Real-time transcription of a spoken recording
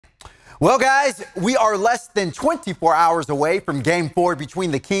Well, guys, we are less than 24 hours away from Game 4 between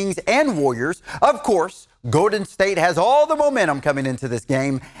the Kings and Warriors. Of course, Golden State has all the momentum coming into this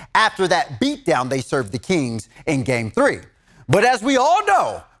game after that beatdown they served the Kings in Game 3. But as we all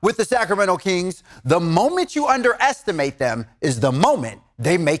know, with the Sacramento Kings, the moment you underestimate them is the moment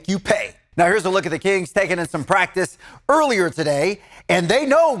they make you pay. Now, here's a look at the Kings taking in some practice earlier today, and they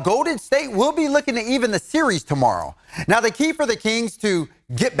know Golden State will be looking to even the series tomorrow. Now, the key for the Kings to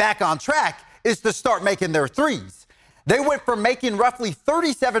get back on track is to start making their threes. They went from making roughly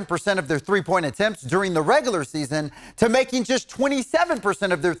 37% of their three-point attempts during the regular season to making just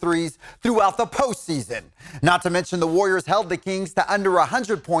 27% of their threes throughout the postseason. Not to mention the Warriors held the Kings to under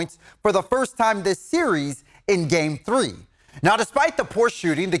 100 points for the first time this series in Game 3. Now, despite the poor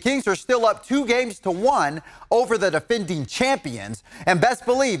shooting, the Kings are still up 2-1 over the defending champions. And best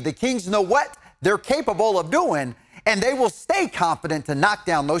believe the Kings know what they're capable of doing, and they will stay confident to knock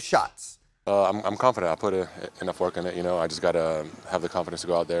down those shots. I'm confident. I put enough work in it. I just got to have the confidence to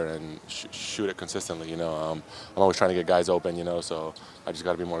go out there and shoot it consistently. I'm always trying to get guys open, so I just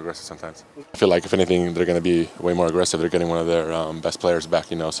got to be more aggressive sometimes. I feel like, if anything, they're going to be way more aggressive. They're getting one of their best players back,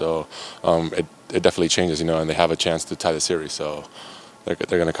 so it definitely changes, and they have a chance to tie the series. So they're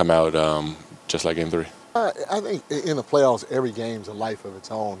going to come out just like Game 3. I think in the playoffs, every game's a life of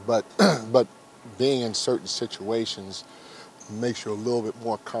its own, but being in certain situations makes you a little bit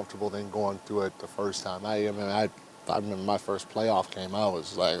more comfortable than going through it the first time. I remember my first playoff game, I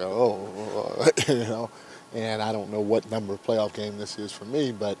was like, and I don't know what number of playoff game this is for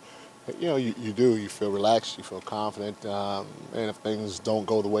me, but you feel relaxed, you feel confident, and if things don't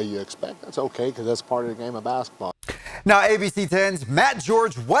go the way you expect, that's okay, because that's part of the game of basketball. Now, ABC 10's Matt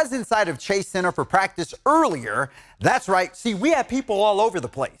George was inside of Chase Center for practice earlier. That's right. See, we have people all over the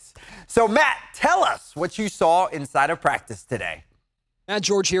place. So, Matt, tell us what you saw inside of practice today. Matt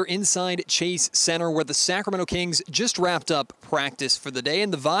George here inside Chase Center, where the Sacramento Kings just wrapped up practice for the day,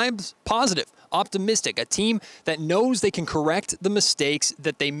 and the vibe's positive, optimistic, a team that knows they can correct the mistakes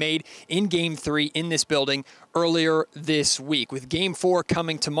that they made in Game 3 in this building earlier this week. With Game 4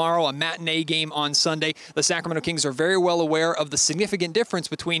 coming tomorrow, a matinee game on Sunday, the Sacramento Kings are very well aware of the significant difference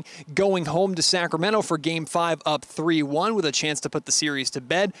between going home to Sacramento for Game 5 up 3-1 with a chance to put the series to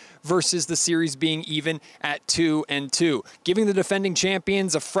bed versus the series being even at 2-2. Giving the defending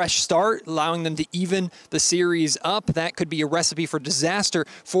champions a fresh start, allowing them to even the series up, that could be a recipe for disaster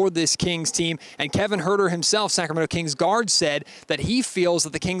for this Kings team. And Kevin Huerter himself, Sacramento Kings guard, said that he feels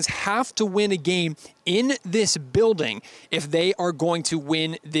that the Kings have to win a game in this building if they are going to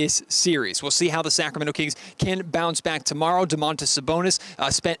win this series. We'll see how the Sacramento Kings can bounce back tomorrow. Domantas Sabonis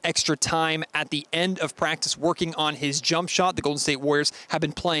spent extra time at the end of practice working on his jump shot. The Golden State Warriors have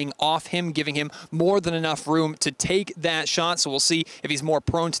been playing off him, giving him more than enough room to take that shot. So we'll see if he's more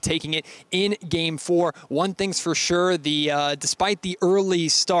prone to taking it in Game 4. One thing's for sure, despite the early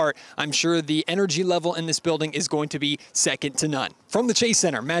start, I'm sure the energy level in this building is going to be second to none. From the Chase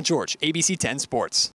Center, Matt George, ABC 10 Sports.